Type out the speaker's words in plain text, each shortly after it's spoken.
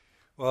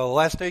Well,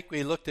 last week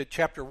we looked at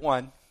chapter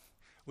 1,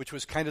 which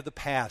was kind of the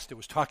past. It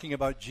was talking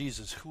about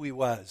Jesus, who he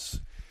was.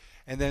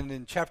 And then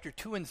in chapter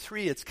 2 and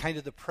 3, it's kind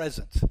of the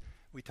present.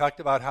 We talked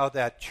about how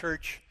that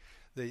church,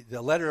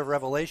 the letter of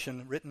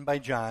Revelation written by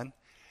John,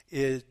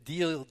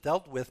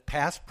 dealt with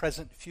past,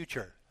 present,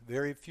 future.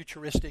 Very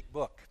futuristic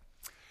book.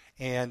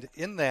 And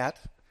in that,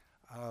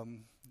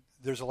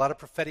 there's a lot of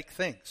prophetic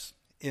things.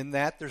 In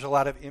that, there's a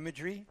lot of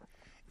imagery.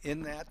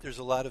 In that, there's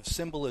a lot of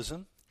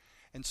symbolism.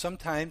 And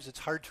sometimes it's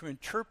hard to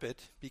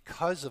interpret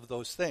because of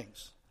those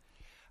things.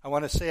 I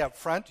want to say up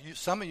front,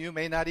 some of you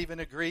may not even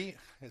agree,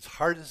 as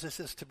hard as this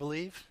is to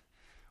believe,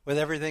 with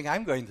everything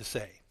I'm going to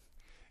say.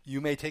 You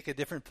may take a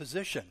different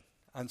position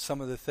on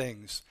some of the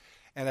things.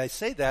 And I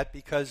say that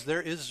because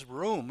there is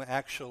room,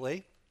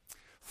 actually,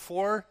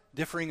 for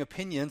differing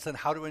opinions on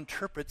how to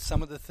interpret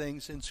some of the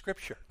things in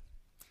Scripture.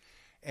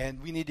 And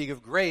we need to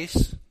give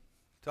grace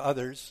to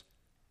others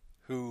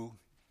who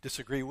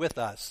disagree with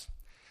us.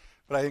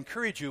 But I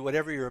encourage you,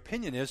 whatever your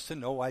opinion is, to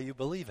know why you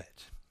believe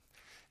it.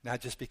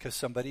 Not just because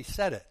somebody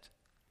said it.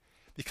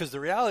 Because the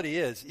reality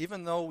is,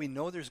 even though we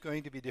know there's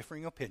going to be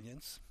differing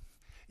opinions,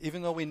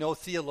 even though we know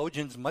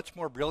theologians much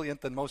more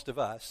brilliant than most of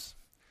us,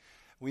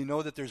 we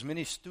know that there's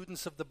many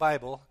students of the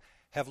Bible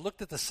have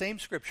looked at the same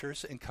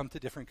scriptures and come to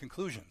different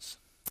conclusions.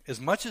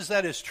 As much as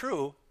that is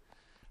true,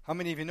 how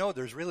many of you know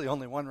there's really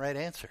only one right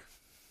answer?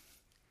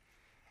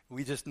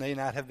 We just may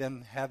not have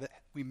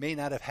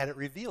had it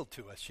revealed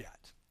to us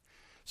yet.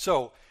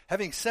 So,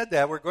 having said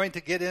that, we're going to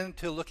get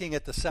into looking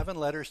at the 7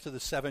 letters to the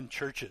 7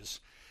 churches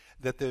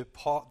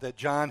that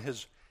John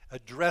has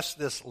addressed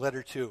this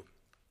letter to.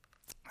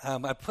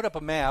 I put up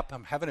a map.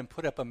 I'm having him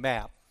put up a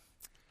map.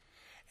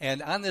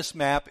 And on this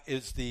map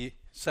is the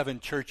 7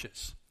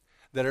 churches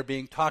that are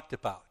being talked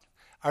about.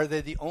 Are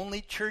they the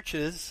only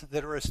churches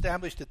that are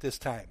established at this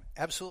time?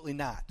 Absolutely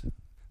not.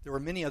 There were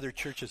many other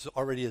churches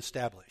already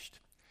established.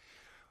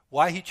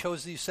 Why he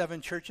chose these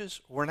 7 churches,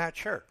 we're not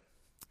sure.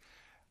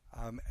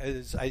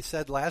 As I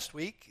said last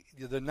week,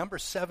 the number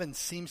 7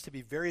 seems to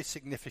be very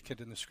significant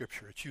in the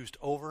Scripture. It's used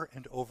over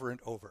and over and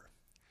over.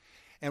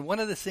 And one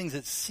of the things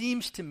it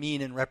seems to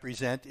mean and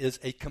represent is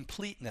a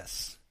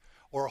completeness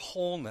or a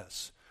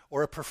wholeness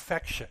or a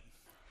perfection.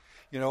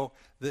 You know,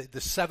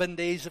 the 7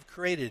 days of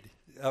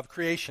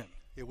creation,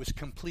 it was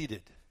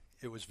completed.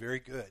 It was very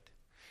good.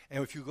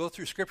 And if you go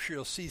through Scripture,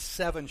 you'll see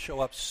 7 show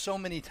up so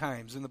many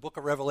times. In the book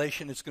of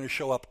Revelation, it's going to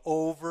show up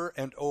over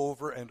and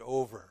over and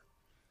over.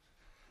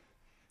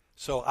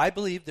 So I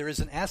believe there is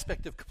an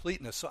aspect of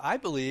completeness. So I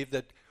believe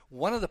that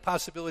one of the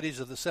possibilities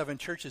of the 7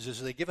 churches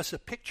is they give us a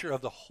picture of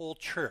the whole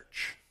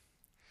church.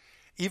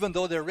 Even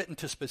though they're written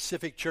to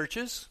specific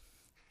churches,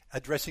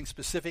 addressing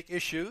specific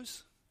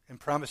issues, and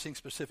promising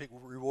specific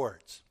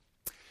rewards.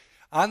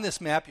 On this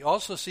map, you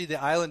also see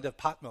the island of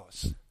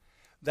Patmos.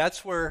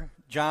 That's where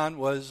John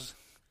was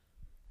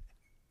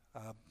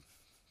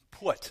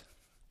put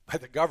by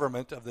the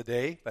government of the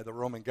day, by the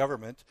Roman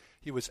government.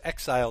 He was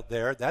exiled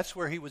there. That's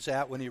where he was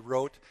at when he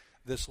wrote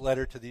this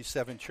letter to these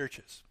 7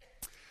 churches.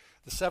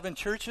 The 7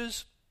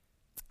 churches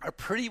are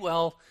pretty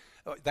well,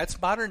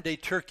 that's modern-day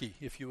Turkey,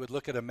 if you would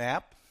look at a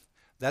map.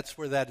 That's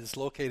where that is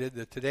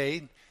located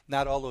today.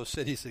 Not all those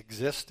cities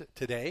exist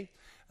today.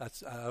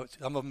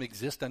 Some of them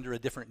exist under a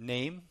different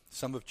name.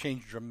 Some have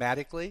changed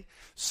dramatically.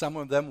 Some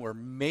of them were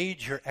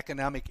major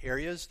economic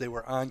areas. They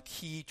were on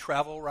key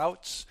travel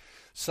routes.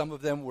 Some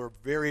of them were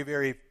very,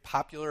 very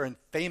popular and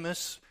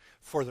famous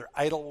for their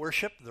idol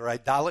worship, their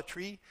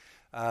idolatry,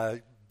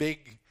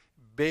 big,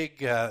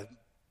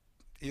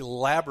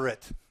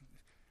 elaborate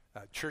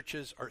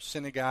churches or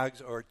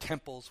synagogues or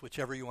temples,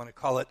 whichever you want to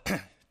call it,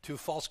 to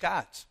false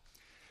gods.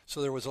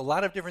 So there was a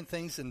lot of different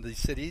things in these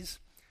cities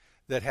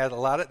that have a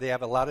lot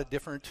of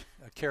different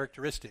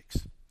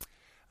characteristics.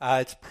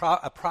 It's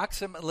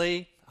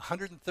approximately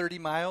 130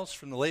 miles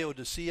from the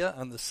Laodicea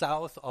on the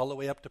south all the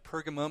way up to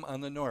Pergamum on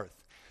the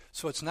north.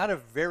 So it's not a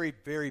very,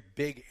 very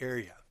big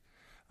area.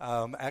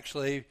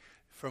 Actually,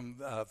 from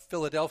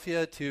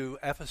Philadelphia to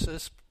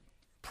Ephesus,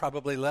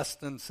 probably less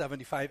than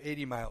 75,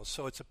 80 miles.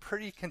 So it's a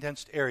pretty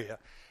condensed area.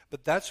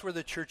 But that's where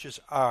the churches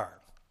are.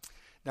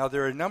 Now,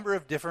 there are a number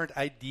of different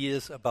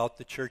ideas about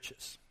the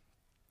churches.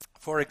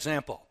 For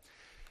example,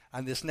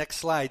 on this next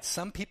slide,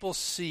 some people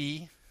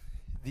see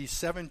these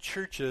 7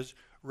 churches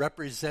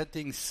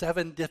representing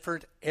 7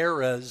 different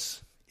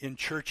eras in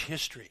church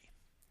history.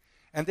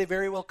 And they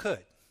very well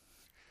could.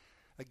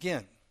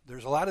 Again,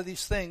 there's a lot of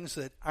these things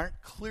that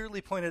aren't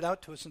clearly pointed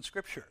out to us in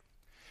Scripture.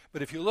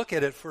 But if you look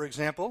at it, for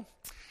example,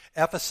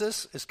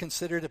 Ephesus is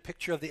considered a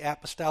picture of the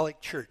apostolic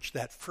church,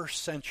 that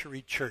first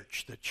century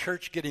church, the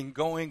church getting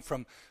going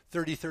from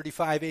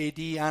 35 AD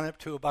on up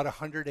to about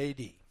 100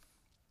 AD.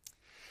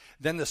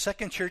 Then the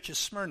second church is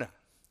Smyrna.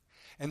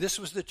 And this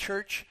was the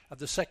church of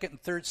the 2nd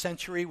and 3rd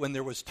century when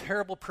there was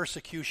terrible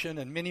persecution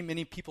and many,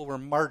 many people were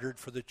martyred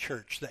for the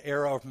church, the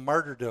era of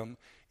martyrdom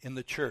in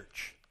the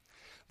church.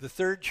 The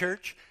third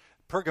church,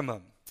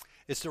 Pergamum,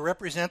 is to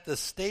represent the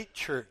state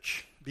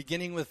church,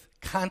 beginning with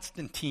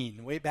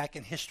Constantine, way back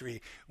in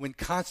history, when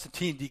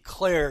Constantine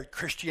declared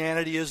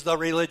Christianity is the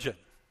religion.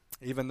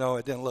 even though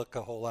it didn't look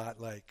a whole lot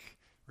like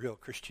real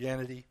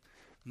Christianity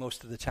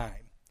most of the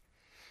time.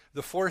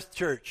 The fourth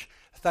church,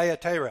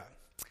 Thyatira.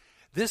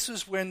 This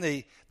is when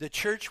the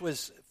church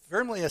was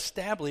firmly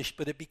established,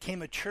 but it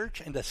became a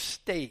church and a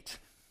state.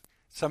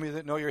 Some of you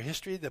that know your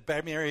history, the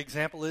primary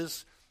example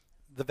is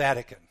the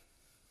Vatican,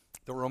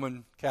 the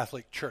Roman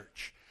Catholic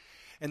Church.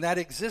 And that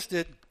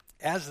existed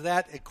as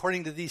that,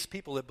 according to these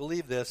people that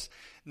believe this.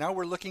 Now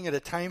we're looking at a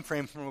time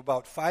frame from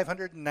about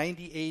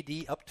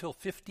 590 AD up till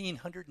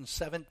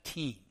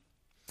 1517.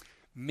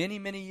 Many,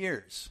 many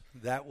years.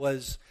 That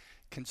was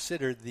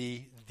considered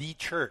the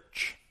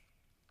church.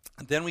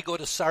 And then we go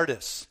to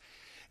Sardis.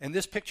 And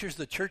this pictures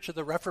the church of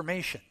the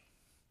Reformation.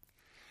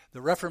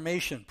 The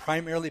Reformation,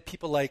 primarily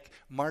people like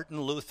Martin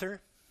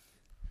Luther,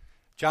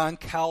 John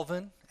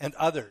Calvin, and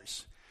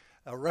others.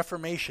 A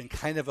Reformation,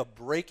 kind of a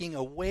breaking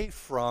away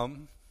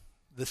from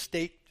the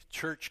state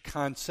church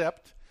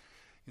concept.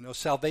 You know,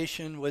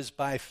 salvation was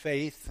by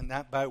faith and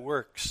not by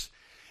works.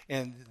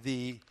 And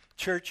the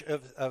church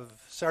of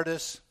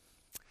Sardis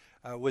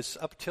was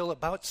up till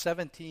about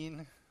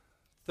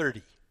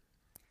 1730.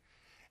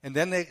 And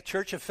then the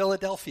church of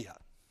Philadelphia.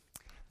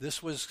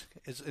 This was,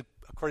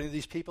 according to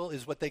these people,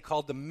 is what they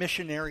called the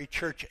missionary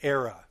church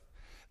era.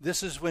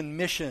 This is when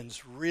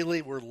missions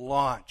really were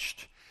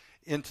launched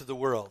into the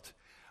world.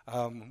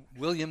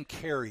 William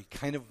Carey,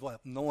 kind of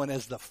known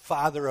as the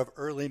father of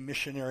early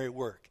missionary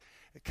work,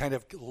 it kind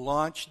of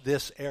launched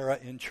this era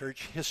in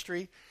church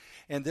history.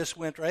 And this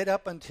went right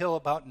up until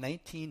about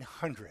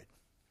 1900.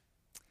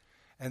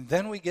 And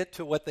then we get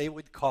to what they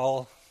would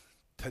call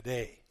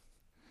today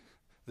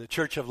the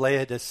Church of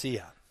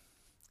Laodicea.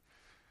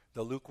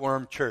 The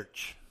lukewarm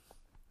church.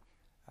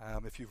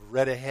 If you've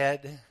read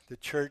ahead, the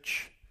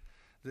church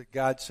that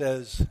God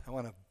says, I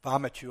want to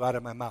vomit you out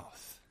of my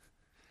mouth.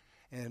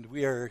 And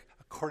we are,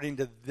 according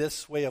to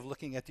this way of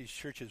looking at these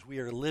churches, we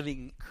are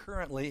living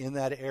currently in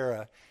that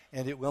era,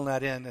 and it will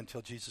not end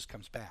until Jesus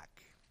comes back.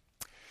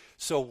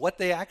 So what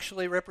they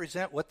actually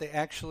represent, what they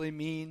actually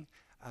mean,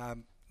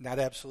 not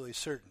absolutely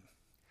certain.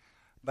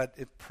 But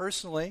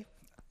personally,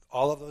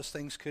 all of those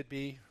things could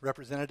be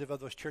representative of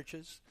those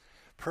churches.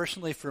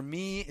 Personally, for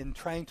me, in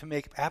trying to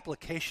make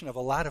application of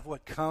a lot of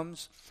what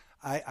comes,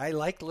 I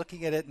like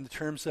looking at it in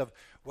terms of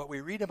what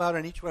we read about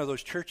in each one of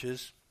those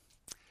churches,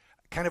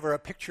 kind of are a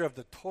picture of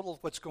the total of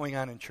what's going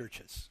on in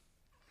churches,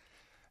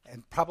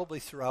 and probably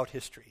throughout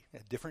history,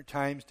 at different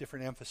times,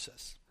 different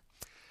emphasis.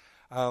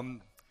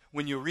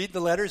 When you read the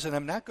letters, and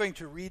I'm not going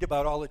to read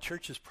about all the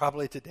churches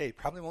probably today,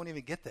 probably won't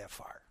even get that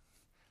far.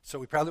 So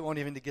we probably won't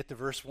even get to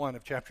verse 1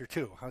 of chapter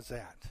 2. How's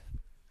that?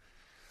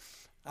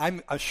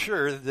 I'm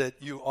sure that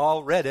you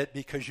all read it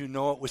because you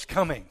know it was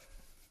coming.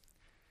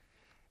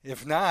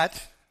 If not,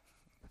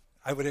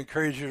 I would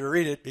encourage you to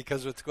read it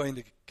because it's going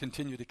to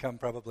continue to come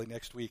probably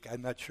next week.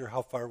 I'm not sure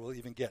how far we'll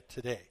even get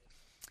today.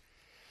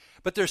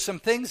 But there's some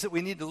things that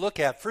we need to look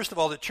at. First of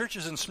all, the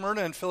churches in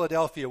Smyrna and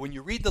Philadelphia, when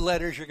you read the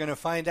letters, you're going to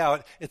find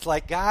out it's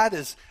like God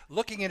is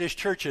looking at his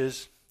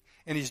churches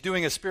and he's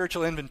doing a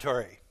spiritual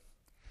inventory.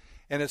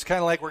 And it's kind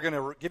of like we're going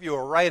to give you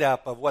a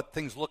write-up of what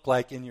things look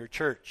like in your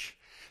church.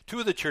 Two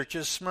of the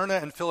churches, Smyrna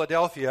and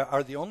Philadelphia,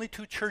 are the only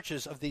two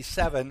churches of these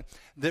 7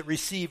 that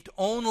received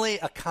only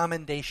a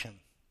commendation.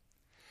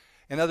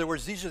 In other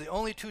words, these are the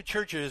only two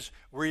churches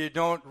where you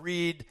don't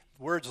read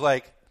words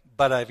like,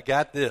 but I've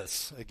got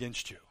this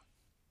against you.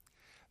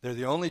 They're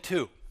the only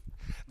two.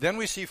 Then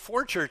we see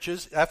 4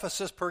 churches,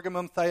 Ephesus,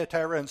 Pergamum,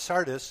 Thyatira, and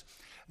Sardis.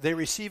 They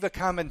receive a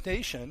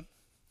commendation.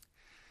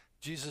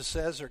 Jesus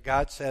says, or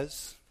God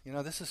says, you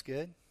know, this is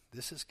good.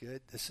 This is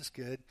good, this is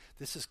good,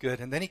 this is good.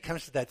 And then he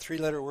comes to that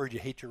 3-letter word you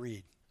hate to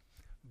read.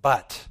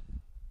 But.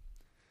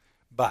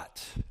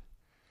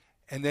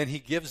 And then he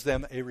gives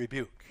them a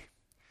rebuke.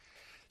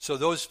 So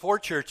those 4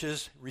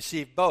 churches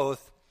receive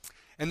both.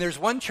 And there's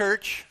one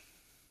church,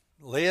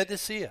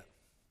 Laodicea,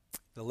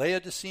 the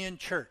Laodicean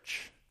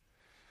church.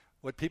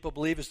 What people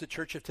believe is the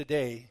church of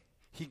today.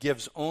 He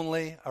gives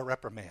only a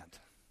reprimand.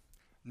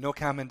 No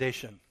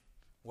commendation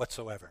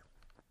whatsoever.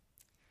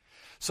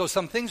 So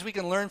some things we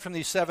can learn from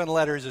these 7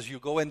 letters as you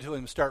go into them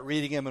and start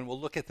reading them, and we'll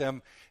look at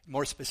them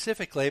more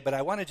specifically, but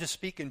I want to just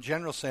speak in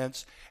general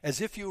sense,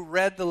 as if you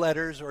read the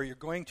letters or you're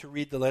going to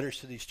read the letters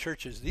to these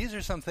churches. These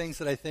are some things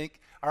that I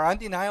think are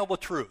undeniable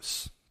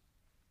truths.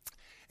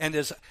 And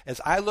as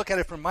I look at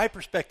it from my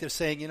perspective,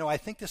 saying, you know, I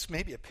think this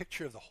may be a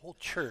picture of the whole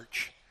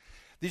church,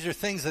 these are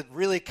things that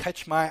really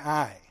catch my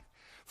eye.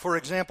 For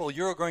example,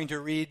 you're going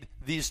to read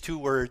these 2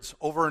 words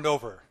over and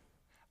over.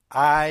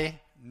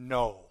 I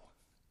know.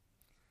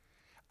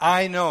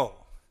 I know.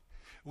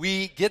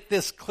 We get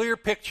this clear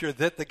picture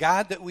that the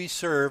God that we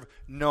serve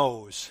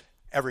knows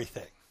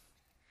everything.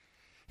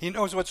 He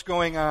knows what's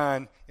going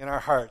on in our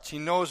hearts. He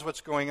knows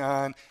what's going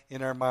on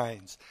in our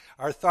minds.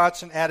 Our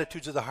thoughts and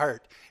attitudes of the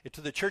heart.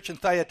 To the church in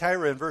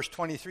Thyatira in verse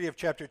 23 of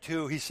chapter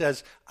 2, he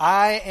says,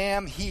 I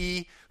am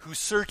he who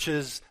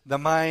searches the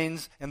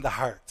minds and the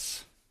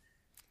hearts.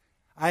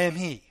 I am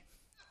he.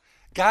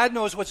 God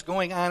knows what's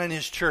going on in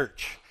his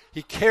church.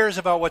 He cares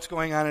about what's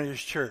going on in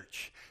his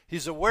church.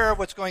 He's aware of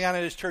what's going on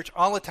in his church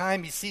all the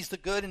time. He sees the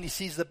good and he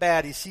sees the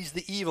bad. He sees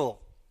the evil.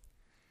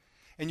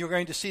 And you're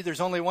going to see there's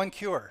only one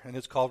cure, and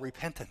it's called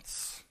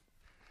repentance.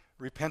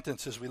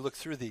 Repentance as we look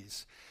through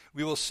these.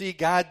 We will see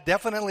God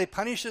definitely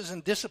punishes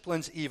and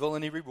disciplines evil,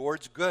 and he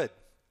rewards good.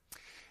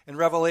 In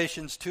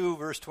Revelations 2,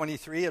 verse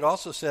 23, it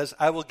also says,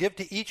 I will give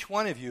to each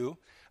one of you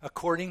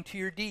according to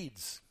your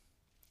deeds.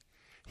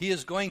 He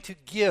is going to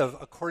give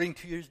according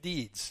to your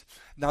deeds.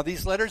 Now,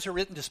 these letters are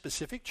written to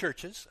specific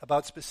churches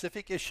about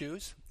specific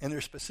issues, and there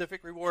are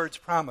specific rewards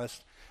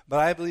promised. But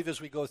I believe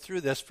as we go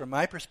through this, from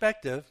my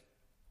perspective,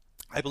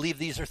 I believe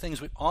these are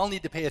things we all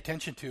need to pay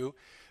attention to,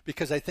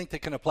 because I think they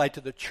can apply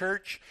to the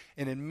church,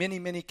 and in many,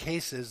 many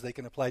cases, they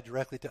can apply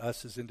directly to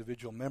us as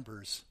individual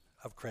members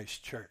of Christ's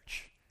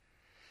church.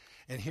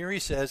 And here he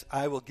says,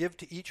 I will give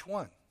to each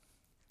one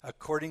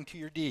according to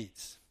your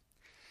deeds.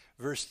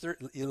 Verse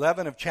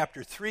 11 of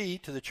chapter 3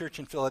 to the church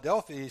in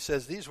Philadelphia, he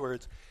says these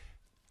words,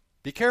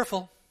 be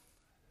careful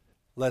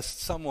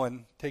lest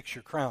someone takes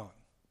your crown,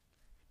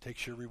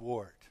 takes your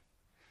reward.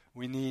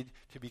 We need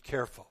to be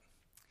careful.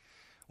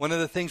 One of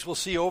the things we'll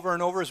see over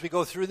and over as we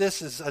go through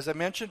this is, as I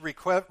mentioned,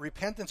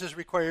 repentance is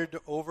required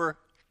to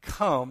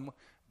overcome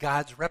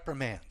God's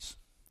reprimands.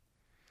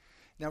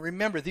 Now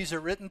remember, these are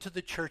written to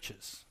the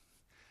churches.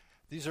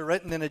 These are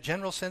written in a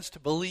general sense to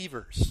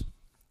believers,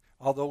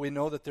 although we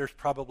know that there's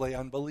probably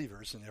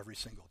unbelievers in every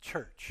single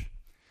church.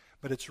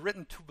 But it's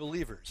written to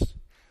believers.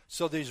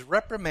 So these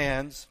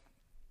reprimands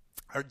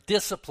are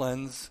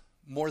disciplines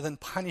more than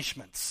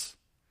punishments.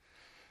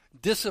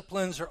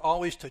 Disciplines are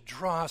always to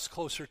draw us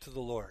closer to the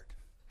Lord.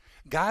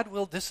 God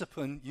will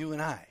discipline you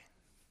and I.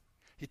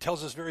 He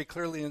tells us very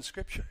clearly in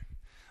Scripture,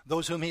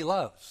 those whom he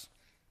loves,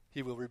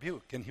 he will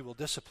rebuke and he will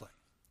discipline.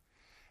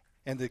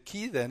 And the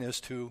key then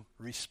is to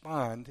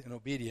respond in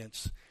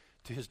obedience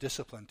to his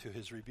discipline, to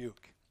his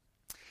rebuke.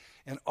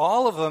 And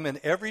all of them, in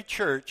every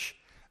church,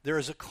 there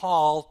is a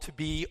call to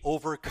be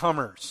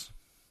overcomers.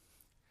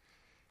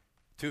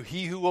 To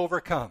he who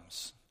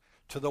overcomes,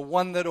 to the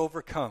one that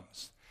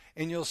overcomes.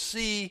 And you'll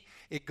see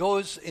it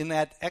goes in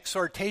that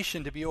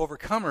exhortation to be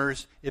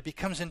overcomers, it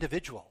becomes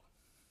individual.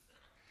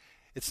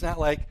 It's not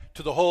like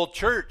to the whole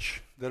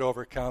church that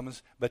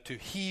overcomes, but to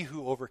he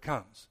who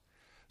overcomes.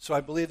 So I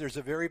believe there's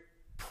a very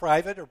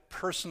private or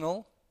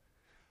personal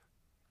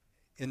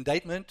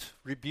indictment,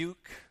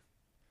 rebuke,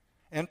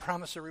 and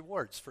promise of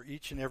rewards for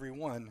each and every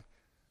one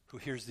who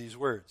hears these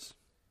words.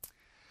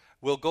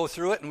 We'll go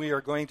through it, and we are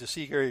going to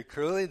see very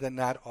clearly that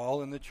not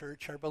all in the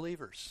church are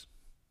believers.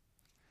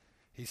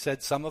 He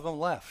said some of them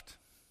left.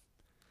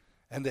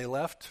 And they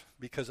left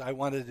because I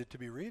wanted it to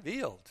be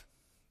revealed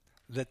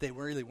that they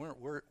really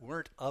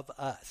weren't of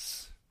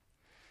us.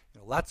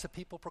 Lots of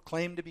people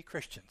proclaim to be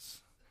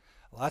Christians.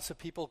 Lots of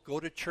people go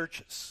to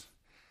churches,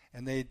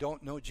 and they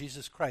don't know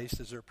Jesus Christ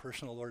as their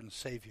personal Lord and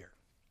Savior.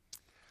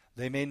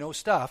 They may know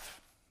stuff.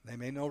 They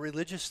may know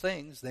religious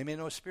things. They may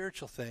know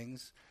spiritual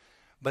things.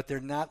 But they're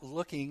not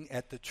looking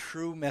at the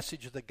true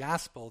message of the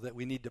gospel that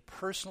we need to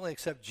personally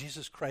accept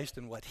Jesus Christ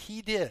and what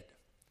he did.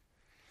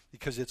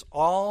 Because it's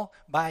all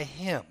by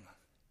him,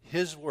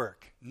 his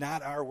work,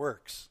 not our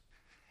works.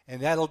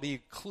 And that'll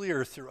be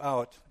clear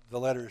throughout the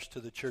letters to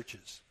the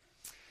churches.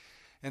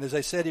 And as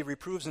I said, he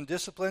reproves and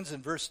disciplines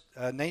in verse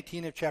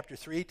 19 of chapter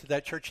 3 to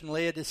that church in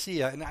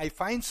Laodicea. And I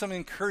find some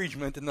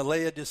encouragement in the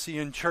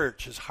Laodicean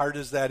church, as hard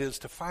as that is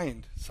to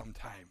find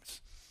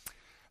sometimes.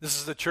 This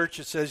is the church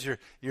that says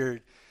you're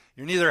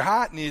neither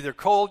hot, neither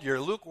cold, you're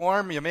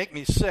lukewarm, you make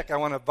me sick, I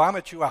want to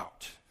vomit you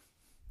out.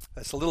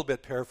 That's a little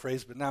bit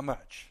paraphrased, but not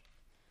much.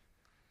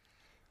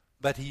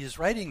 But he is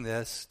writing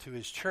this to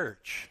his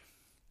church,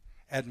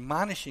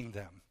 admonishing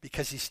them,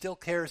 because he still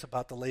cares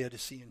about the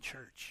Laodicean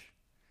church.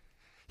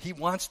 He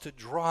wants to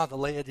draw the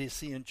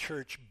Laodicean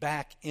church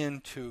back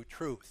into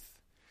truth.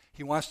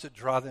 He wants to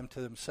draw them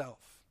to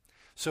himself.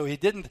 So he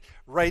didn't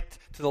write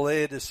to the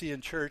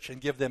Laodicean church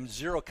and give them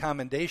zero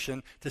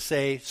commendation to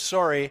say,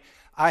 sorry,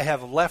 I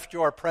have left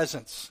your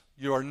presence.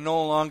 You are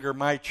no longer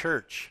my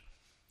church.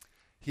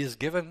 He has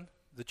given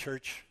the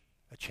church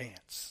a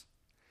chance.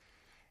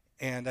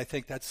 And I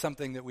think that's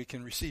something that we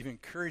can receive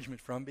encouragement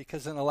from,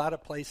 because in a lot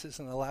of places,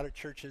 in a lot of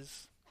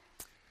churches,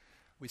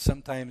 we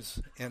sometimes,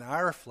 in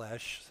our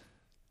flesh,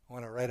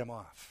 want to write them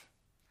off.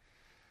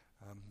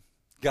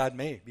 God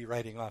may be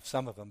writing off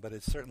some of them, but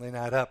it's certainly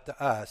not up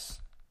to us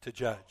to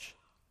judge.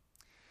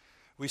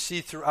 We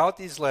see throughout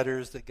these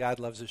letters that God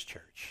loves his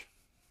church.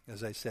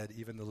 As I said,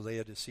 even the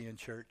Laodicean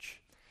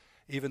church,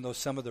 even though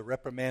some of the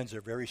reprimands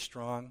are very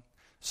strong,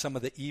 some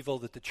of the evil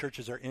that the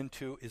churches are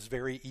into is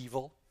very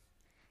evil,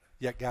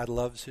 yet God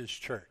loves his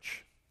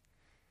church,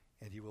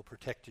 and he will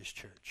protect his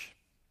church.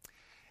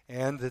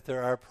 And that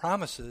there are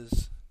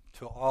promises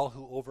to all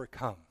who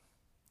overcome.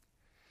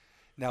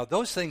 Now,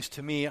 those things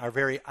to me are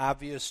very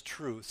obvious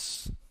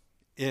truths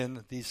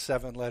in these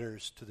 7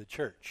 letters to the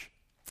church.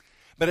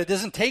 But it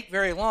doesn't take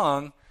very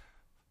long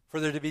for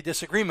there to be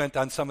disagreement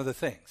on some of the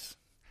things.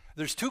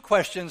 There's 2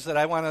 questions that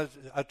I want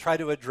to try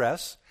to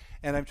address,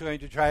 and I'm going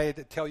to try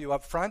to tell you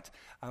up front.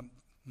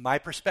 My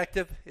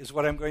perspective is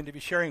what I'm going to be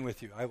sharing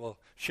with you. I will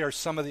share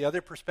some of the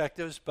other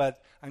perspectives,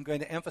 but I'm going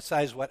to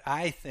emphasize what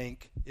I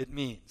think it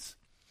means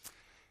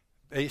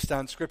based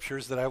on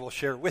scriptures that I will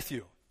share with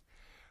you.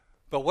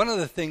 But one of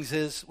the things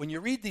is, when you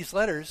read these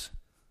letters,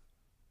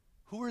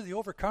 who are the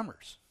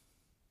overcomers?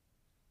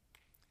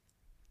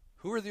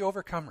 Who are the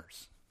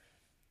overcomers?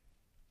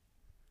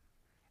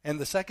 And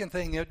the second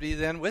thing that would be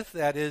then with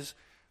that is,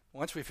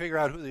 once we figure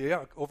out who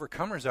the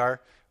overcomers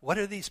are, what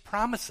are these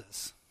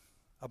promises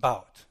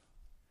about?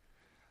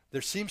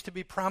 There seems to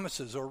be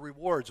promises or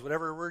rewards,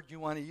 whatever word you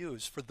want to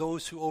use, for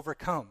those who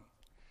overcome.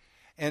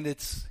 And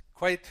it's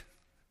quite,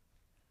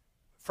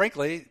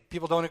 frankly,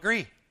 people don't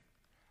agree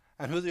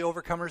on who the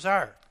overcomers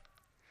are.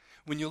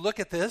 When you look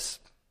at this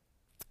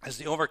as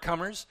the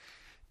overcomers,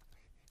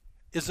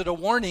 is it a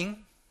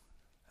warning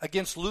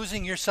against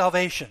losing your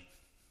salvation?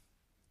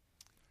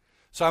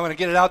 So I want to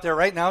get it out there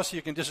right now so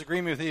you can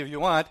disagree with me if you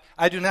want.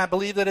 I do not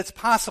believe that it's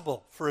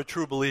possible for a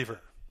true believer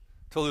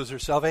to lose their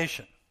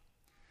salvation.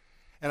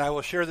 And I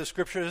will share the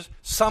scriptures,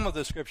 some of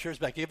the scriptures,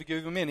 but I give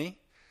you many,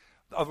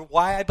 of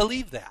why I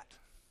believe that.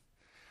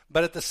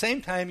 But at the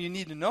same time, you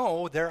need to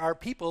know there are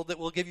people that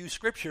will give you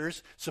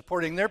scriptures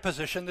supporting their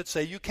position that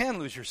say you can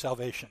lose your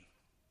salvation.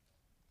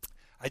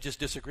 I just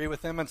disagree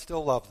with them and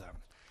still love them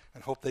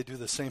and hope they do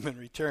the same in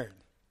return.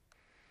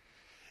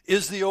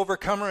 Is the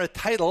overcomer a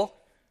title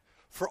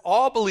for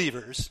all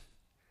believers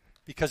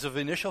because of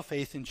initial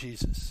faith in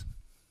Jesus?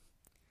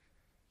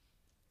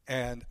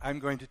 And I'm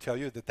going to tell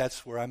you that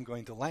that's where I'm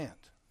going to land.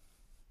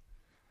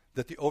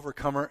 That the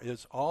overcomer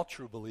is all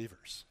true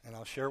believers. And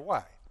I'll share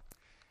why.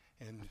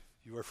 And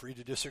you are free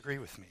to disagree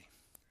with me.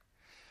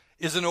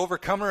 Is an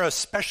overcomer a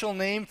special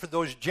name for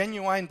those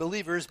genuine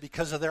believers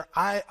because of their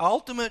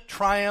ultimate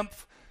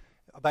triumph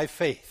by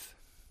faith?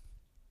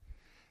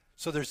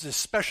 So there's this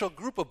special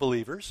group of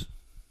believers.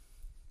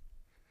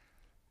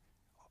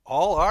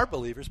 All are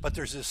believers, but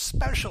there's this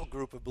special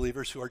group of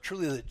believers who are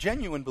truly the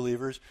genuine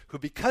believers who,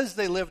 because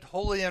they lived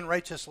holy and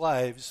righteous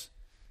lives,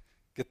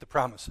 get the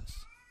promises.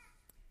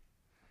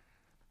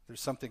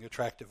 There's something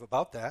attractive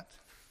about that.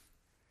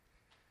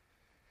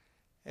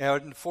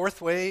 And the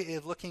fourth way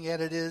of looking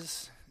at it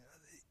is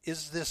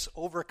this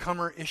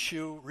overcomer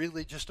issue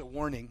really just a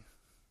warning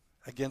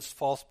against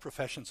false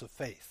professions of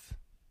faith?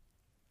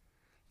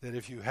 That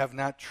if you have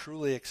not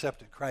truly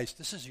accepted Christ,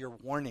 this is your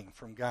warning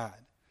from God.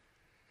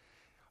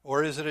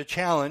 Or is it a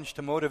challenge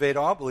to motivate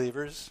all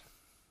believers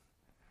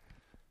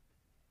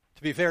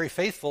to be very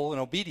faithful and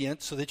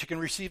obedient so that you can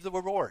receive the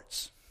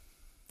rewards?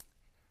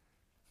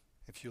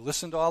 If you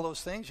listen to all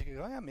those things, you can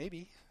go, yeah,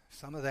 maybe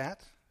some of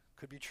that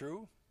could be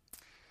true.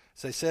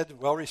 As I said,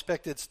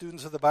 well-respected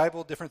students of the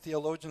Bible, different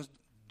theologians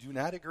do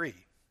not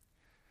agree.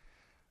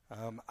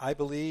 I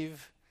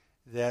believe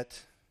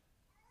that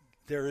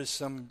there is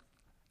some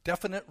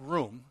definite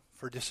room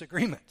for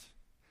disagreement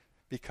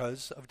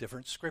because of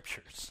different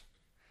scriptures.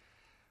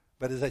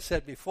 But as I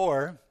said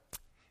before,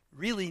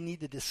 really need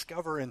to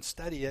discover and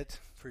study it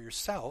for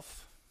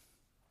yourself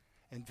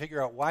and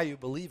figure out why you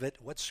believe it,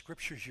 what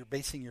scriptures you're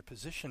basing your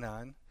position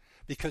on,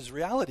 because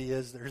reality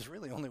is there's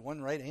really only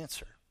one right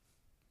answer.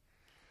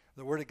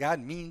 The Word of God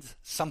means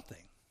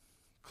something,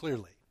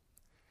 clearly.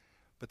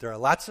 But there are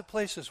lots of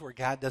places where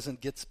God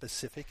doesn't get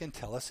specific and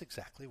tell us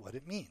exactly what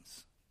it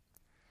means.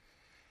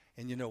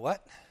 And you know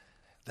what?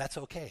 That's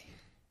okay,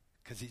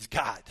 because He's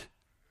God,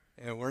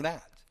 and we're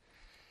not.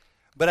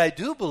 But I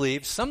do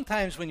believe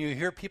sometimes when you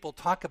hear people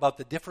talk about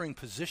the differing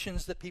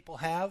positions that people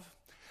have,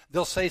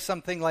 they'll say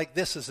something like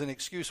this as an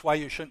excuse why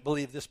you shouldn't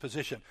believe this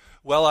position.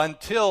 Well,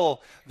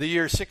 until the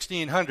year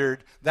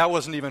 1600, that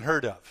wasn't even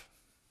heard of.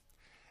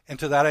 And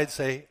to that I'd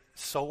say,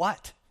 so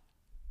what?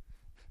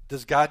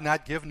 Does God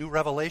not give new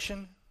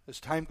revelation as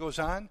time goes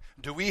on?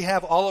 Do we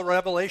have all the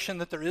revelation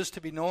that there is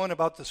to be known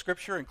about the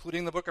Scripture,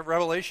 including the book of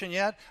Revelation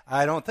yet?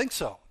 I don't think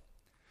so.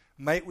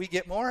 Might we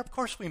get more? Of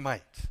course we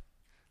might.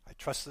 I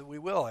trust that we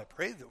will. I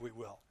pray that we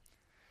will.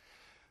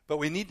 But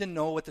we need to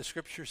know what the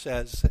Scripture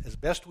says as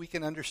best we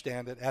can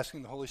understand it,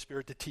 asking the Holy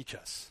Spirit to teach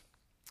us.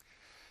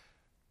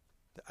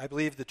 I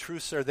believe the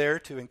truths are there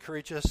to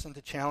encourage us and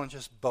to challenge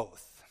us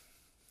both.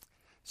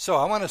 So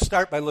I want to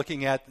start by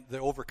looking at the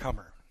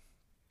overcomer.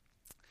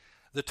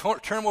 The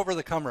term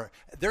overcomer,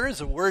 there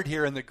is a word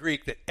here in the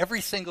Greek that every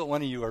single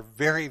one of you are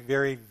very,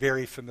 very,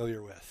 very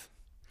familiar with.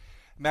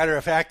 Matter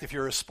of fact, if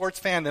you're a sports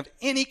fan of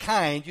any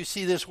kind, you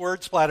see this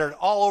word splattered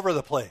all over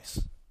the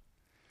place.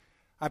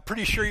 I'm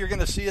pretty sure you're going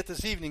to see it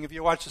this evening if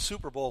you watch the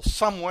Super Bowl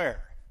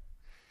somewhere.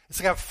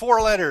 It's got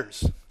 4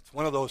 letters. It's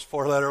one of those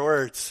 4-letter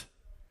words.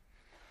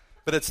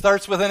 But it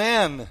starts with an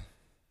N.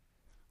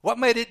 What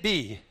might it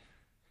be?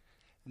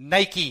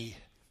 Nike.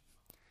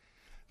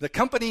 The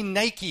company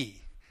Nike.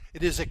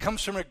 It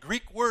comes from a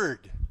Greek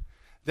word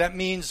that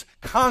means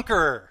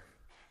conqueror,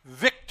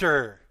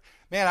 victor.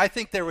 Man, I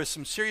think there was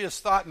some serious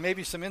thought and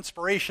maybe some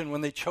inspiration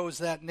when they chose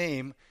that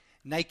name,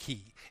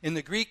 Nike. In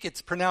the Greek,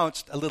 it's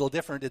pronounced a little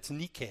different. It's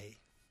Nike.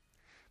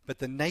 But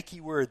the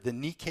Nike word, the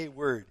Nike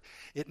word,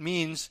 it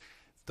means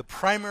The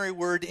primary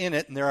word in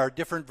it, and there are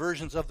different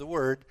versions of the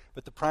word,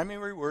 but the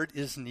primary word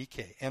is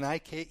Nike,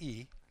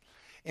 N-I-K-E.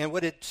 And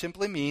what it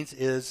simply means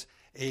is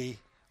a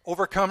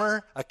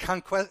overcomer, a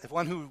conquest,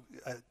 one who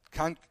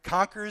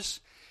conquers.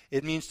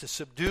 It means to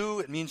subdue.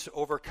 It means to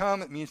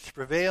overcome. It means to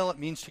prevail. It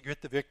means to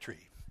get the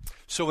victory.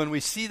 So when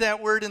we see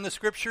that word in the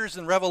Scriptures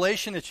in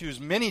Revelation, it's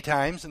used many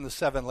times in the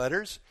 7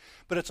 letters,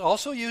 but it's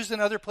also used in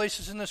other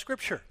places in the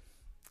Scripture.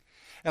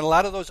 And a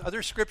lot of those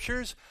other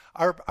Scriptures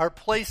are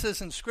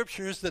places in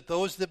Scriptures that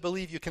those that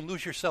believe you can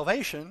lose your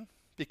salvation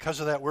because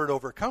of that word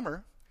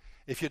overcomer,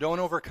 if you don't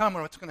overcome,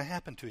 what's going to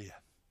happen to you?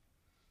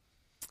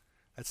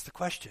 That's the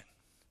question.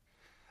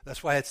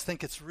 That's why I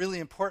think it's really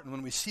important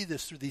when we see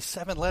this through these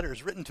 7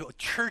 letters written to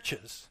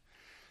churches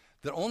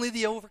that only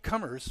the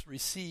overcomers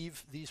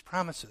receive these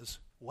promises.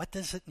 What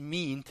does it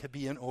mean to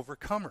be an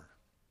overcomer?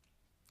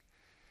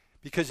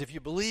 Because if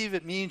you believe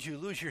it means you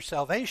lose your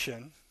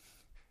salvation,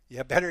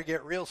 you better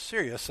get real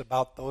serious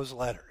about those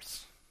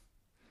letters.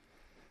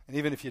 And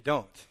even if you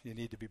don't, you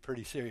need to be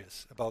pretty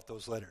serious about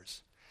those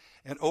letters.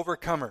 An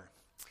overcomer.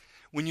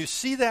 When you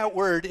see that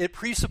word, it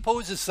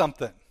presupposes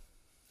something.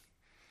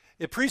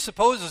 It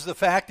presupposes the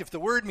fact, if the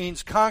word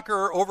means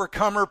conqueror,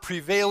 overcomer,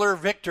 prevailer,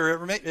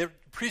 victor, it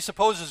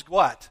presupposes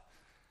what?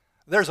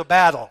 There's a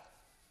battle.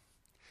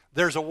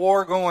 There's a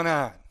war going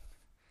on.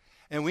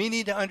 And we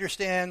need to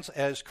understand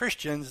as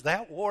Christians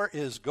that war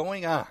is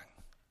going on.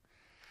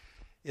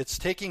 It's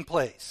taking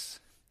place.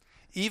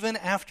 Even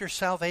after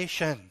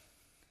salvation,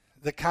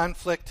 the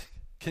conflict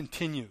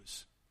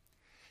continues.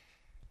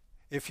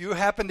 If you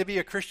happen to be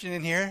a Christian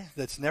in here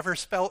that's never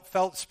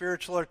felt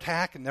spiritual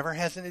attack and never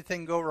has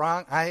anything go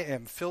wrong, I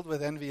am filled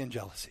with envy and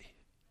jealousy.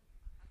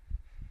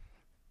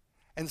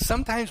 And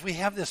sometimes we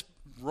have this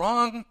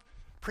wrong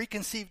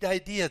preconceived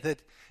idea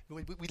that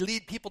we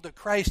lead people to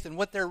Christ, and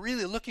what they're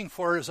really looking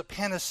for is a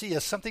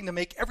panacea, something to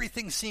make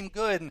everything seem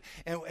good,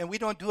 and we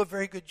don't do a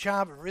very good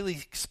job of really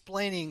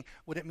explaining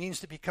what it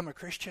means to become a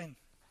Christian.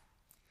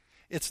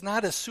 It's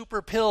not a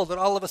super pill that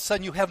all of a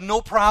sudden you have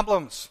no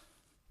problems.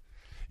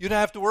 You don't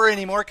have to worry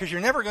anymore because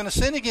you're never going to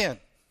sin again.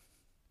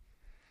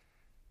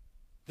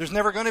 There's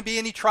never going to be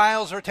any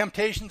trials or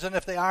temptations, and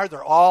if they are,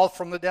 they're all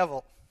from the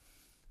devil.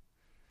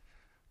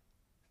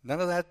 None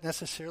of that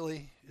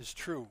necessarily is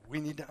true. We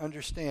need to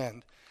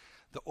understand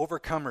the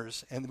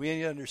overcomers, and we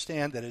need to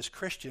understand that as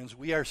Christians,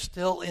 we are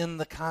still in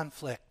the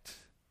conflict,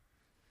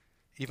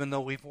 even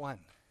though we've won.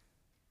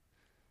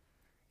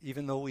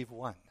 Even though we've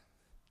won.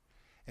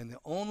 And the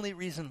only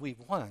reason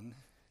we've won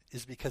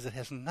is because it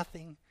has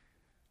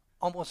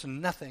almost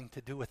nothing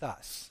to do with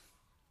us.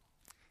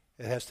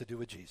 It has to do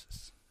with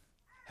Jesus.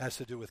 It has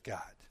to do with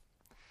God.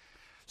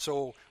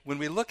 So when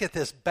we look at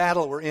this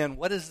battle we're in,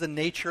 what is the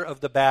nature of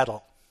the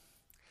battle?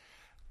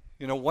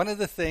 You know, one of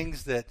the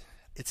things that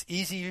it's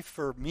easy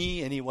for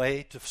me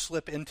anyway to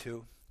slip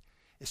into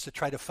is to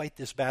try to fight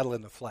this battle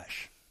in the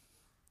flesh.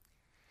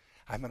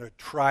 I'm going to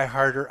try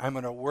harder. I'm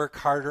going to work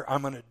harder.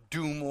 I'm going to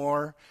do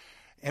more.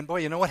 And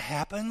boy, you know what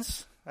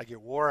happens? I get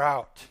wore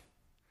out.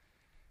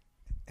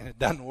 And it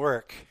doesn't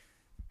work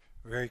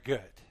very good.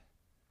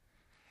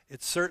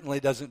 It certainly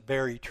doesn't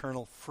bear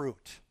eternal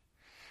fruit.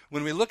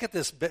 When we look at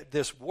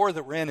this war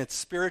that we're in, it's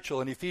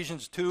spiritual. In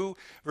Ephesians 2,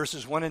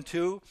 verses 1 and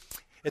 2,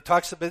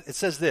 it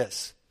says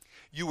this: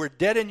 you were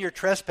dead in your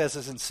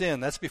trespasses and sin.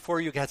 That's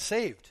before you got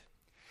saved.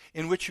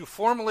 In which you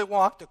formerly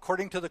walked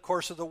according to the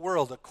course of the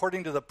world,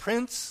 according to the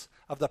prince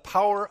of the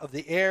power of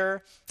the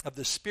air, of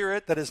the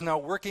spirit that is now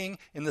working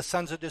in the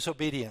sons of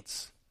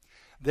disobedience.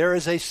 There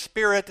is a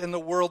spirit in the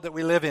world that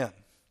we live in.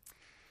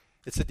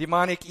 It's a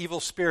demonic evil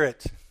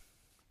spirit.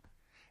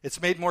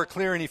 It's made more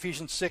clear in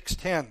Ephesians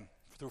 6:10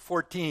 through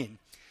 14,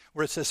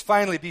 where it says,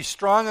 finally, be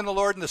strong in the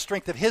Lord and the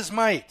strength of his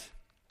might.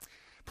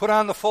 Put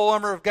on the full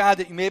armor of God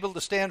that you may be able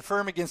to stand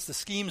firm against the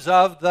schemes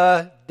of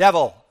the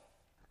devil.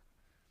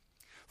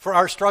 For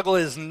our struggle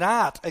is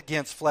not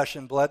against flesh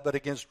and blood, but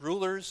against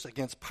rulers,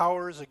 against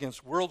powers,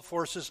 against world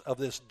forces of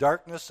this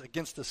darkness,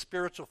 against the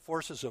spiritual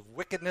forces of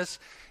wickedness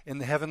in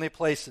the heavenly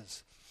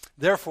places.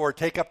 Therefore,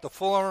 take up the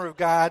full armor of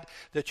God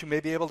that you may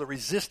be able to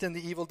resist in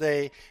the evil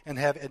day, and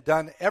have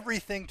done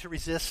everything to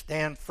resist,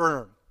 stand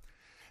firm.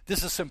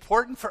 This is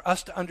important for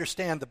us to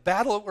understand the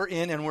battle we're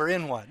in, and we're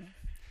in one,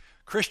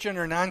 Christian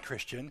or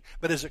non-Christian.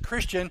 But as a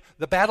Christian,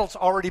 the battle's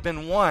already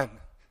been won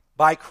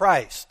by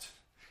Christ.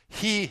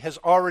 He has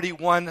already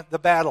won the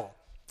battle.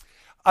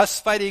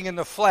 Us fighting in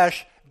the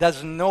flesh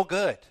does no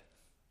good.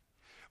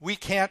 We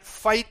can't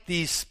fight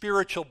these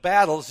spiritual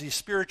battles, these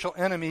spiritual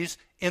enemies,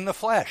 in the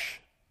flesh.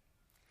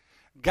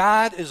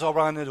 God is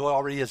already who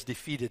already has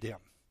defeated him.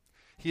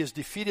 He has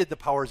defeated the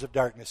powers of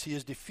darkness. He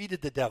has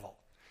defeated the devil.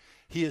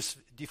 He has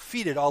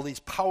defeated all these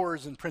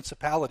powers and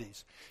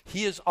principalities.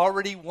 He has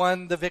already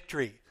won the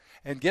victory.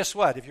 And guess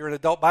what? If you're in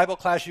adult Bible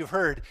class, you've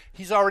heard,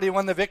 he's already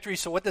won the victory.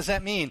 So what does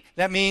that mean?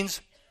 That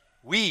means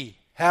we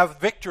have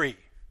victory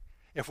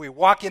if we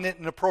walk in it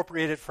and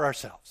appropriate it for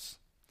ourselves.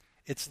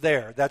 It's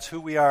there. That's who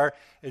we are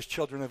as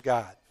children of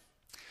God.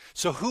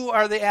 So who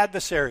are the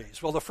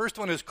adversaries? Well, the first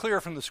one is clear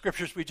from the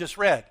scriptures we just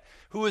read.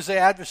 Who is the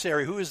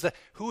adversary? Who is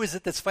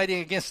it that's fighting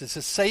against us?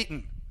 It's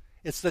Satan.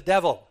 It's the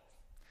devil.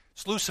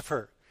 It's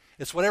Lucifer.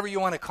 It's whatever you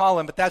want to call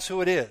him, but that's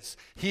who it is.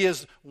 He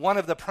is one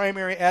of the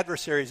primary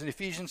adversaries. In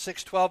Ephesians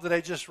 6:12 that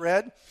I just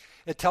read,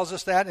 it tells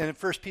us that. And in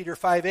 1 Peter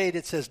 5:8,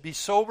 it says, be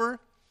sober,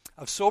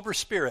 of sober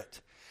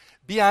spirit.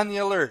 Be on the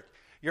alert.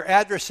 Your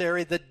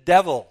adversary, the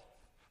devil,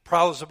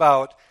 prowls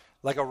about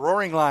like a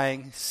roaring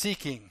lion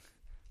seeking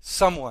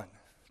someone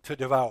to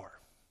devour.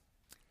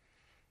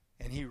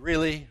 And he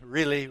really,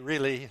 really,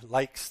 really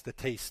likes the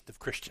taste of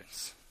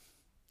Christians.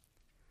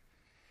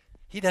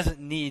 He doesn't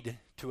need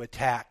to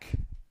attack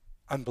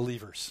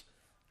unbelievers.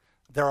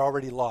 They're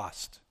already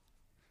lost.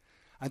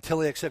 Until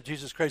they accept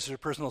Jesus Christ as their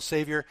personal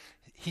Savior,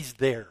 he's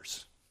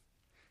theirs.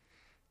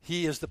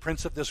 He is the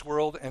prince of this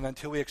world, and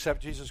until we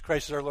accept Jesus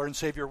Christ as our Lord and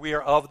Savior, we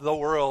are of the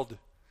world.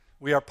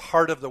 We are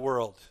part of the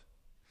world.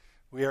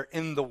 We are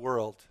in the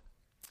world.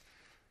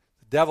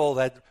 The devil,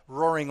 that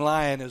roaring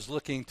lion, is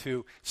looking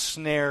to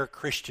snare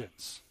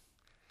Christians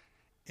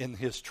in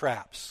his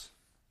traps.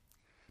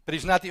 But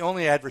he's not the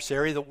only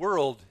adversary. The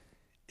world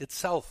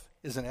itself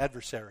is an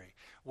adversary.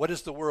 What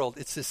is the world?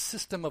 It's a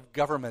system of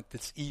government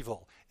that's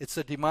evil. It's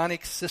a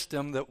demonic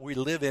system that we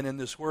live in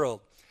this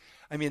world.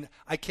 I mean,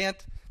 I can't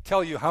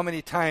tell you how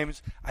many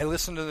times I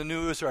listen to the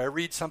news or I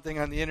read something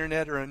on the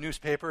internet or a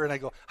newspaper and I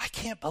go, I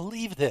can't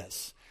believe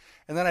this.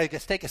 And then I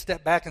just take a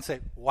step back and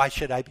say, why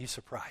should I be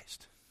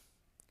surprised?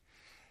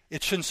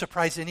 It shouldn't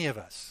surprise any of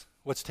us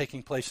what's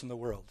taking place in the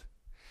world.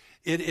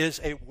 It is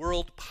a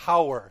world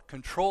power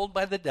controlled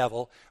by the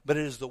devil, but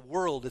it is the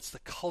world, it's the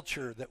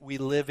culture that we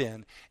live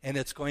in, and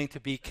it's going to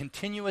be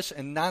continuous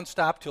and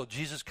nonstop till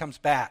Jesus comes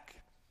back.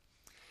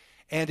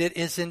 And it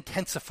is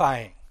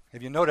intensifying.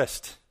 Have you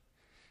noticed?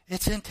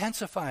 It's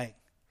intensifying.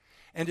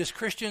 And as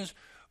Christians,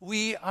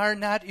 we are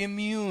not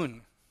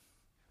immune.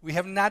 We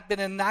have not been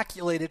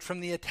inoculated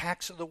from the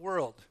attacks of the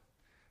world,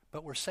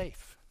 but we're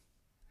safe.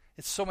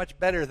 It's so much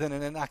better than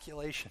an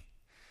inoculation.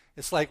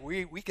 It's like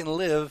we can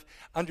live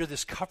under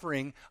this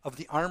covering of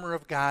the armor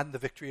of God and the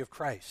victory of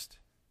Christ.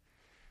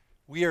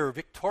 We are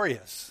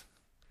victorious.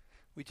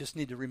 We just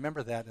need to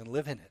remember that and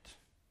live in it.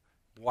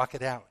 Walk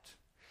it out.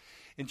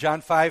 In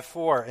John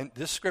 5:4, and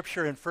this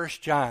scripture in 1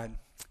 John,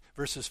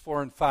 verses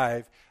 4 and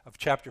 5 of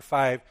chapter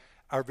 5,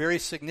 are very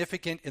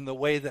significant in the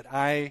way that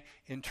I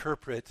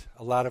interpret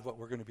a lot of what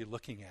we're going to be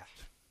looking at.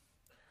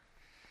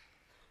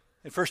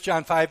 In 1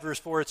 John 5, verse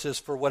 4, it says,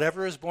 for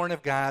whatever is born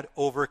of God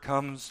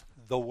overcomes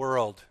the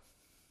world.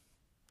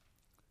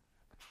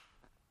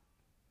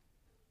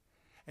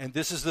 And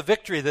this is the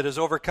victory that has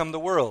overcome the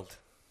world,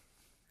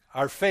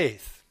 our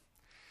faith.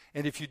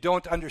 And if you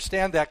don't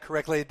understand that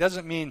correctly, it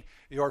doesn't mean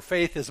your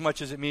faith as much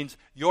as it means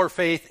your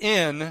faith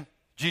in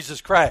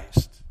Jesus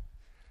Christ.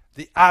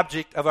 The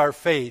object of our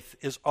faith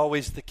is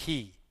always the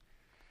key.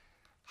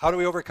 How do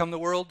we overcome the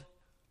world?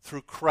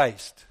 Through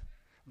Christ,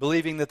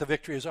 believing that the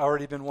victory has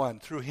already been won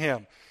through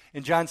him.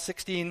 In John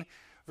 16,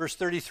 verse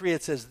 33,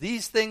 it says,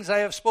 these things I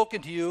have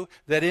spoken to you,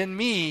 that in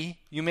me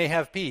you may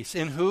have peace.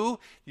 In who?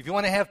 If you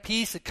want to have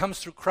peace, it comes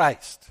through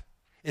Christ.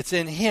 It's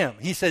in him.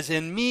 He says,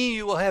 in me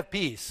you will have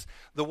peace.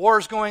 The war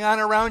is going on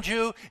around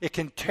you. It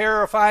can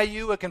terrify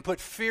you. It can put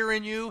fear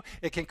in you.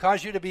 It can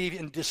cause you to be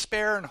in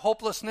despair and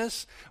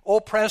hopelessness,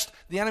 oppressed.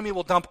 The enemy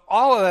will dump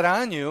all of that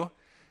on you.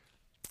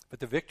 But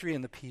the victory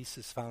and the peace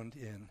is found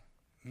in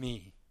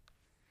me.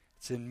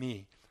 It's in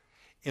me.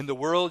 In the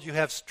world you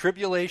have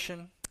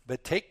tribulation,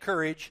 but take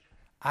courage.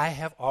 I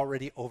have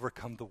already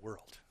overcome the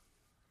world.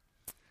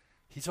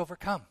 He's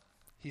overcome.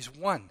 He's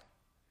won.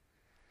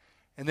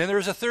 And then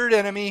there's a third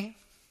enemy,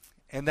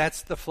 and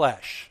that's the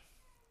flesh.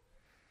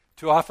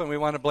 Too often we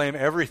want to blame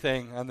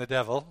everything on the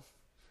devil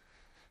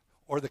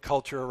or the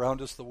culture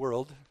around us, the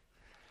world.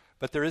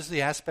 But there is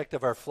the aspect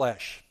of our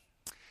flesh.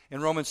 In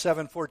Romans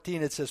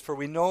 7:14 it says, for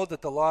we know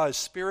that the law is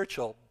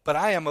spiritual, but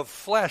I am of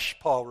flesh,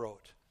 Paul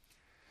wrote,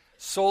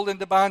 sold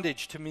into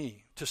bondage to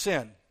me, to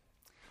sin.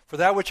 For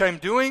that which I'm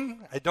doing,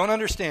 I don't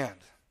understand.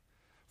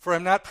 For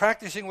I'm not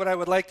practicing what I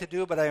would like to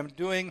do, but I am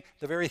doing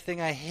the very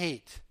thing I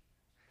hate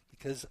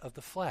because of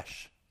the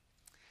flesh.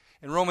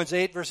 In Romans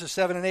 8, verses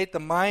 7 and 8, the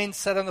mind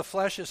set on the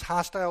flesh is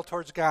hostile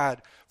towards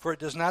God, for it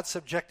does not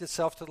subject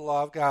itself to the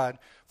law of God,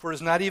 for it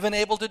is not even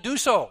able to do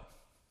so.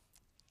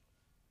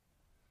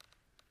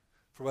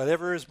 For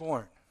whatever is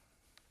born.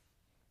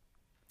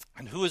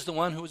 And who is the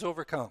one who is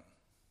overcome?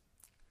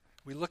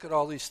 We look at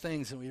all these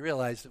things and we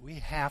realize that we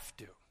have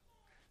to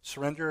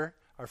surrender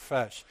our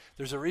flesh.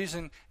 There's a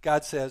reason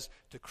God says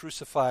to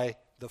crucify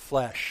the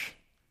flesh.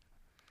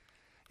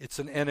 It's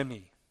an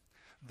enemy.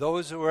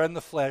 Those who are in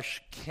the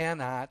flesh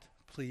cannot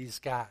please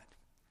God.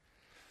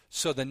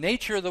 So the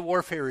nature of the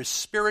warfare is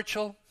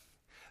spiritual.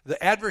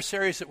 The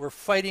adversaries that we're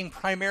fighting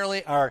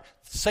primarily are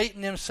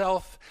Satan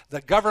himself, the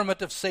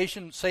government of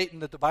Satan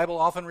that the Bible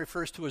often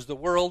refers to as the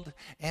world,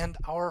 and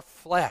our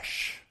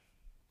flesh.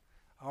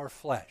 Our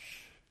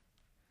flesh.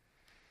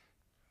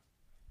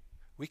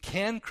 We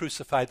can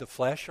crucify the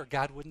flesh, or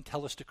God wouldn't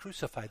tell us to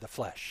crucify the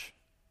flesh.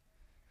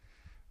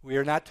 We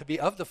are not to be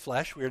of the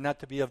flesh. We are not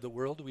to be of the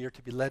world. We are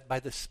to be led by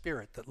the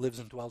Spirit that lives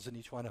and dwells in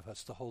each one of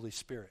us, the Holy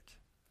Spirit.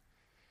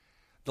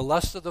 The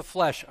lusts of the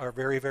flesh are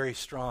very, very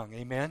strong.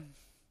 Amen?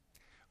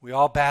 We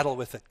all battle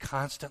with it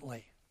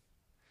constantly.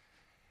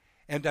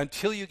 And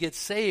until you get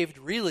saved,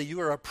 really, you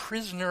are a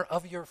prisoner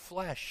of your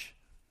flesh.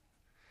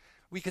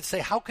 We could say,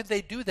 how could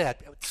they do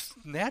that? It's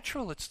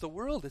natural. It's the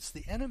world. It's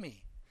the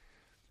enemy.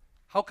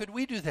 How could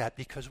we do that?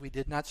 Because we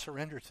did not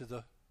surrender to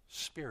the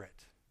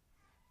Spirit.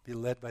 Be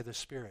led by the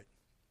Spirit.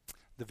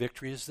 The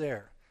victory is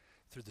there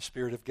through the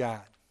Spirit of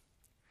God.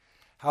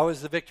 How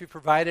is the victory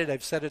provided?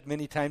 I've said it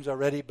many times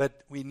already,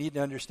 but we need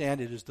to understand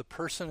it is the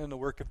person and the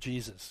work of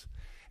Jesus.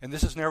 And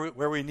this is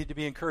where we need to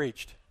be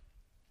encouraged.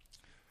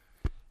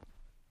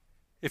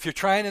 If you're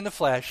trying in the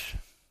flesh,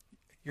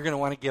 you're going to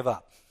want to give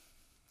up.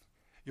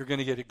 You're going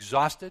to get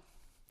exhausted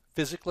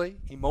physically,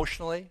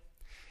 emotionally.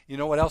 You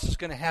know what else is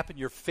going to happen?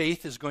 Your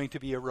faith is going to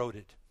be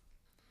eroded.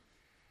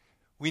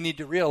 We need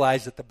to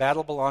realize that the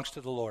battle belongs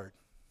to the Lord.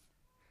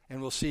 And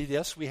we'll see,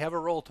 yes, we have a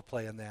role to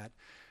play in that.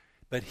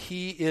 But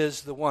He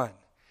is the one.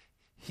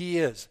 He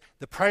is.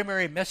 The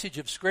primary message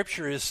of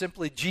Scripture is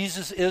simply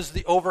Jesus is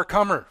the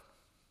overcomer.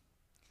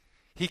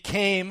 He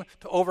came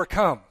to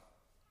overcome.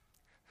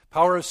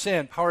 Power of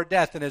sin, power of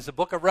death. And as the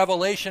book of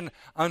Revelation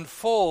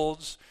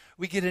unfolds,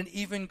 we get an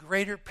even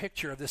greater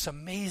picture of this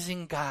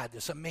amazing God,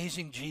 this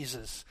amazing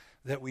Jesus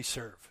that we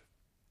serve.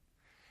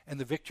 And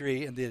the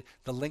victory and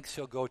the lengths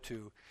He'll go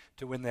to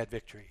win that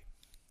victory.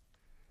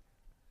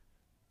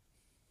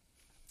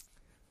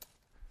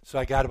 So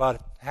I got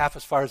about half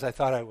as far as I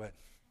thought I would.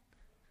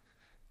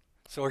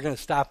 So we're going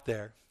to stop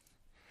there.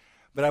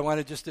 But I want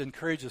to just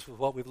encourage us with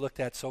what we've looked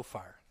at so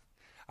far.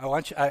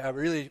 I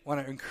really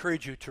want to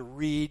encourage you to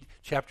read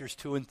chapters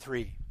 2 and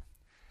 3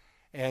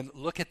 and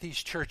look at these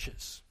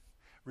churches.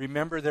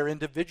 Remember, they're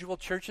individual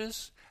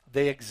churches.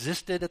 They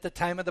existed at the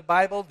time of the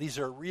Bible. These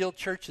are real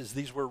churches.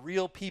 These were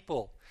real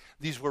people.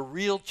 These were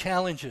real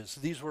challenges.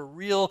 These were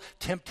real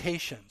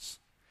temptations.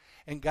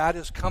 And God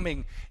is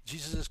coming,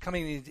 Jesus is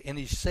coming, and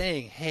He's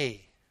saying,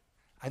 hey,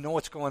 I know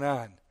what's going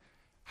on.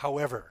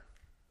 However,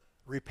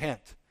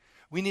 repent.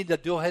 We need to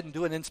go ahead and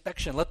do an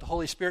inspection. Let the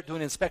Holy Spirit do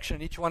an inspection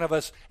in each one of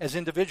us as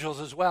individuals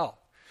as well.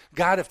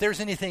 God, if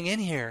there's anything in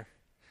here,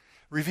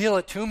 reveal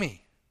it to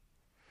me.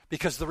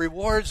 Because the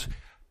rewards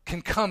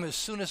can come as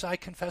soon as I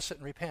confess it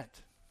and repent.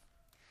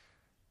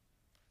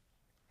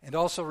 And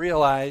also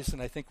realize,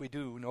 and I think we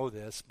do know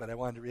this, but I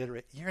wanted to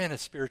reiterate, you're in a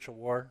spiritual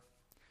war.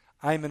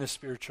 I'm in a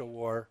spiritual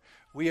war.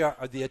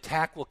 The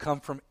attack will come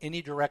from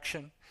any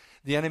direction.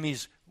 The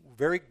enemy's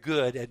very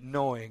good at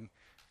knowing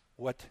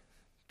what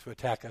to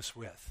attack us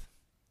with.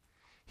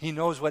 He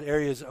knows what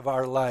areas of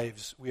our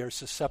lives we are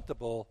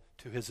susceptible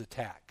to his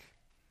attack.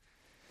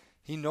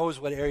 He knows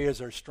what areas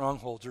are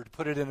strongholds, or to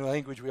put it in a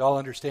language we all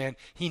understand,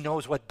 he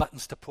knows what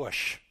buttons to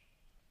push.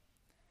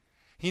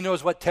 He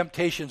knows what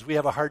temptations we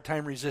have a hard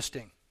time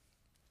resisting.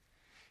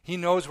 He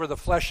knows where the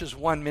flesh has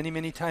won many,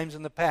 many times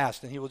in the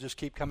past, and he will just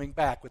keep coming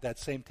back with that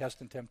same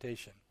test and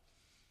temptation.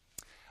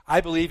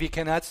 I believe he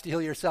cannot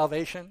steal your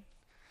salvation.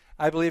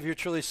 I believe you're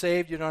truly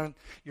saved. You're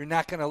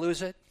not going to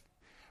lose it.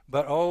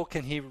 But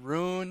can he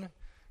ruin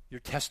your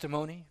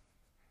testimony,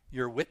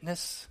 your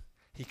witness?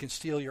 He can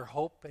steal your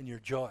hope and your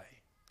joy.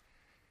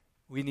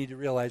 We need to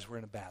realize we're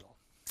in a battle.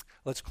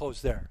 Let's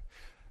close there.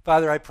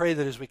 Father, I pray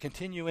that as we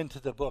continue into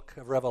the book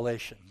of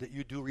Revelation, that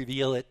you do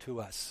reveal it to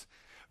us.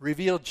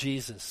 Reveal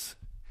Jesus.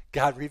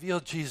 God, reveal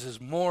Jesus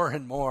more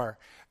and more.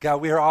 God,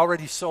 we are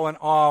already so in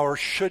awe, or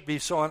should be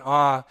so in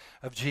awe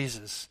of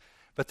Jesus,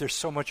 but there's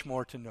so much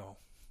more to know.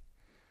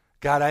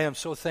 God, I am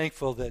so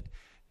thankful that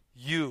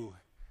you,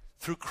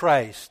 through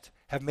Christ,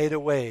 have made a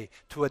way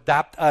to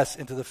adopt us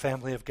into the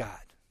family of God,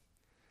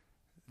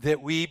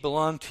 that we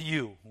belong to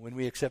you when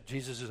we accept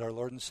Jesus as our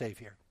Lord and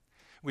Savior.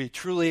 We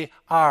truly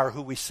are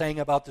who we sang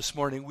about this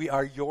morning. We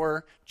are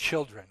your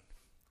children.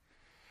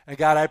 And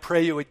God, I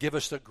pray you would give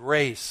us the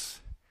grace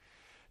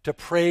to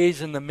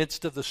praise in the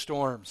midst of the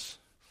storms,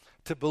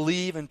 to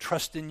believe and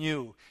trust in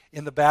you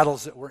in the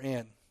battles that we're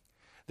in,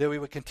 that we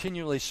would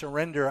continually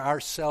surrender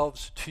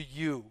ourselves to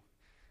you,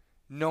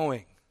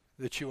 knowing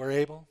that you are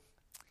able,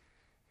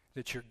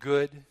 that you're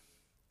good,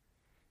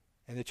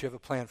 and that you have a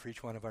plan for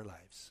each one of our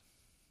lives.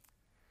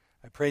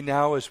 I pray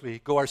now as we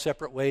go our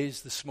separate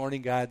ways this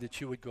morning, God,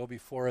 that you would go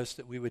before us,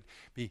 that we would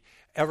be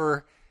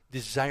ever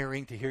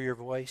desiring to hear your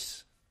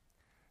voice,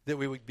 that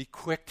we would be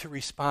quick to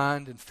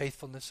respond in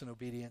faithfulness and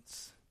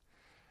obedience.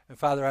 And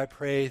Father, I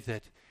pray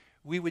that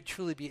we would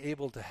truly be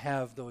able to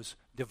have those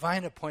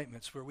divine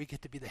appointments where we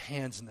get to be the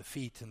hands and the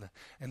feet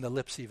and the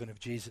lips even of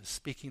Jesus,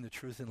 speaking the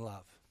truth in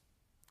love,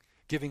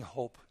 giving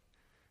hope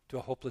to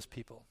a hopeless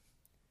people.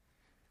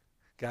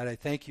 God, I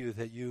thank you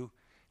that you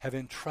have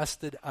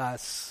entrusted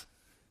us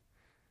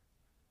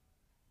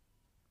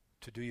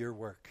to do your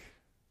work,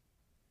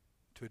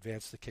 to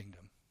advance the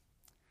kingdom.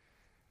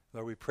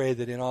 Lord, we pray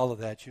that in all of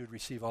that you would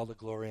receive all the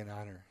glory and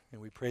honor.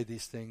 And we pray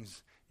these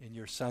things in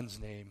your Son's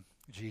name,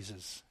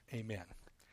 Jesus. Amen.